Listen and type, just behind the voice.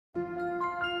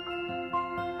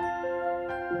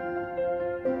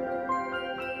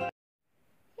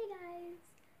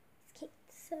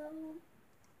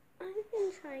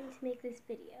this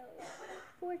video.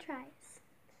 4 tries.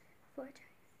 4 tries.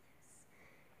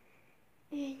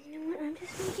 And you know what? I'm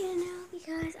just making it now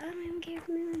because I don't even care if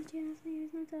my own channel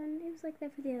is not done. It was like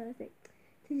that for the other thing.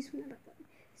 So just went up.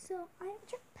 So I have a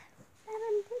trip that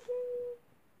I'm taking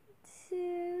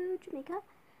to Jamaica.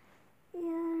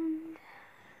 And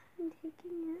I'm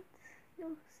taking it.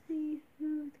 You'll see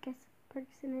who the guest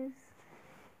person is.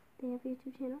 They have a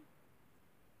YouTube channel.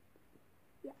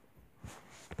 Yeah.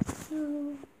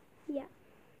 So, yeah.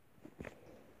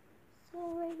 So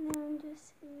right now I'm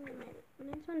just sitting in my room. And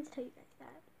I just wanted to tell you guys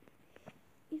that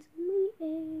it's only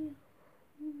a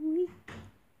week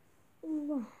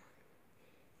long.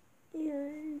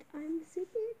 And I'm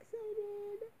super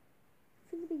excited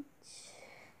for the beach.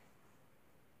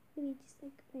 The beach is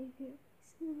like my favorite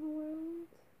place in the world.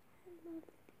 I love the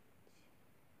beach.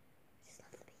 I just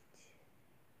love the beach.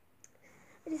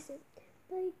 I just like,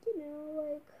 what is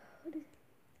it?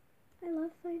 I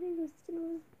love finding those,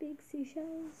 big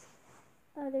seashells.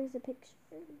 There's a picture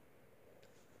popping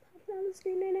on the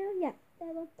screen right now. Yeah,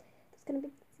 I love those kind of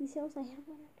big seashells. I have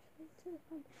one actually. It's really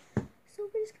fun. So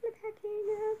we're just kind of packing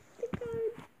up.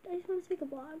 I just want to make a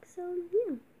vlog. So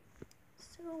yeah.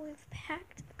 So we've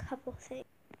packed a couple things.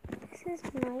 This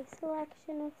is my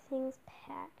selection of things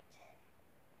packed.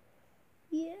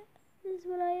 Yeah, this is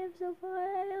what I have so far.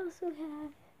 I also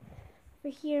have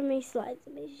over here my slides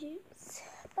and my shoes.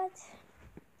 But this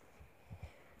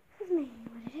is mainly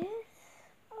what it is.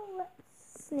 Oh,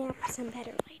 let's snap some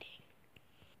better lighting.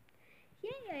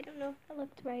 Yay, I don't know if that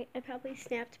looked right. I probably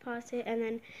snapped, paused it, and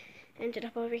then ended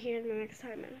up over here in the next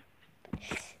time. But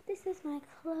this is my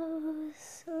clothes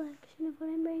selection of what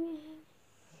I'm bringing.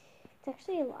 It's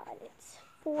actually a lot. It's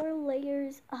 4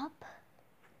 layers up.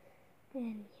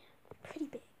 And yeah, pretty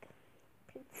big.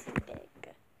 Pretty big.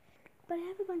 But I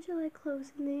have a bunch of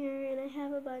clothes in there, and I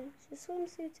have a bunch of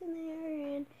swimsuits in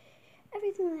there, and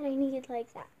everything that I needed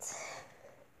like that.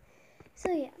 So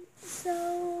yeah,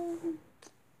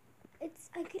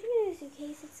 I'm getting a new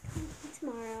suitcase. It's coming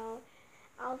tomorrow.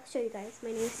 I'll show you guys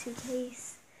my new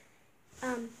suitcase.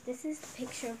 This is the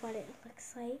picture of what it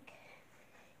looks like.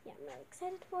 Yeah, I'm really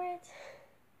excited for it.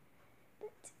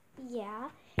 But yeah,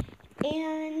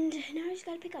 and now I just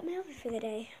gotta pick up my outfit for the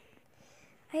day.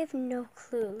 I have no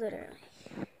clue, literally.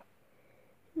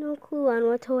 No clue on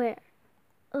what to wear.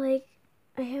 I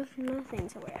have nothing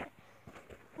to wear.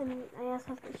 I also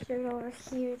have this shirt over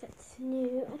here that's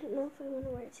new. I don't know if I want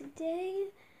to wear it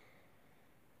today.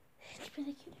 It's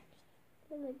really cute.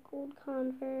 They're gold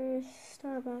Converse,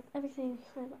 Starbucks, everything.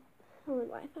 I love. I want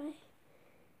Wi-Fi.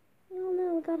 You all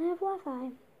know we gotta have Wi-Fi. I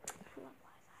love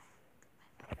Wi-Fi.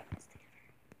 Wi-Fi is the best thing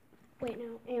ever. Wait, no,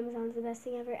 Amazon's the best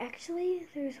thing ever. Actually,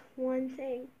 there's one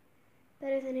thing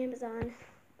better than Amazon,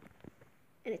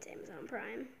 and it's Amazon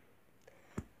Prime.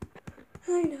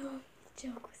 I know, the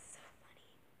joke was so funny.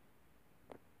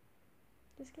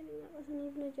 Just kidding, that wasn't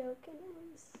even a joke, and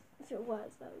if it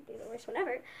was, that would be the worst one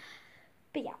ever.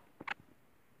 But yeah.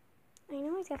 I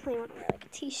know I definitely want to wear a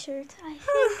t-shirt. I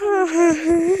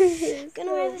think I'm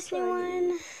gonna wear this new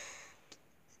one.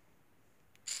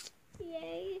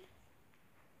 Yay.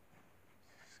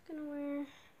 Just gonna wear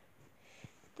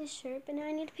this shirt, but now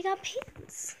I need to pick out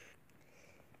pants.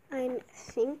 I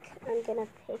think I'm gonna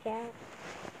pick out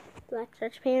black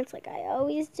stretch pants like I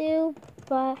always do,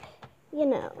 but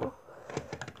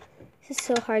this is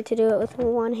so hard to do it with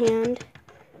one hand.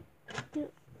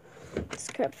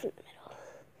 Scrub from the middle.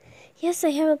 Yes,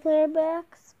 I have a pair of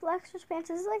black stretch pants.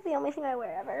 This is like the only thing I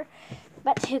wear ever,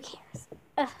 but who cares?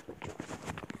 Ugh.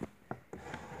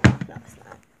 No, it's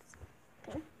not.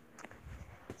 Okay.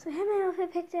 So I have my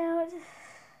outfit picked out.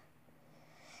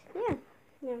 Yeah.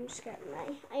 Now I'm just grabbing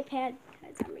my iPad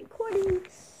because I'm recording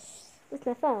with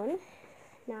my phone,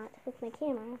 not with my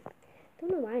camera. Don't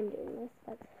know why I'm doing this,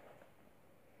 but it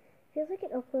feels like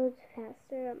it uploads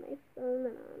faster on my phone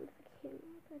than on the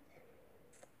camera. But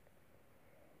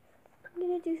I'm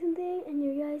gonna do something, and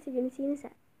you guys are gonna see in a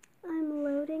sec. I'm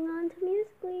loading onto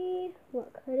Musical.ly.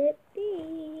 What could it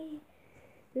be?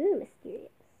 Ooh,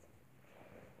 mysterious.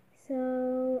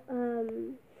 So,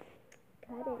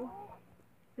 got it.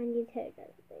 I need to tell you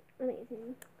guys something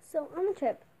amazing. So, on the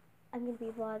trip, I'm going to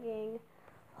be vlogging.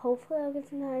 Hopefully, I'll get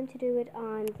some time to do it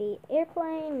on the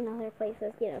airplane and other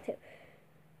places, too.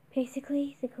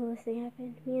 Basically, the coolest thing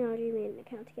happened. Me and Audrey made an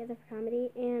account together for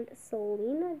comedy, and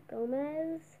Selena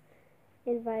Gomez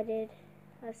invited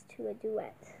us to a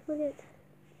duet. Look at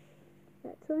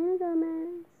that. Selena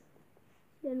Gomez.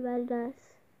 She invited us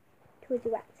to a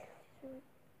duet.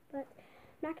 But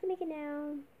I'm not going to make it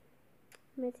now.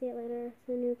 I might see it later. It's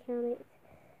a new account.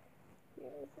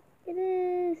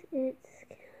 It's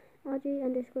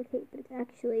Audrey_Kate, but it's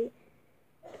actually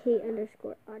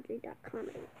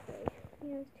Kate_Audrey.comedy.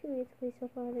 Yeah, it's 2 minutes away so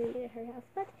far. They made it her house,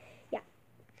 but yeah.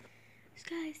 So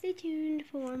guys, stay tuned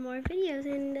for more videos,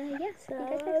 and yeah, see you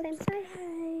guys next time.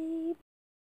 Bye.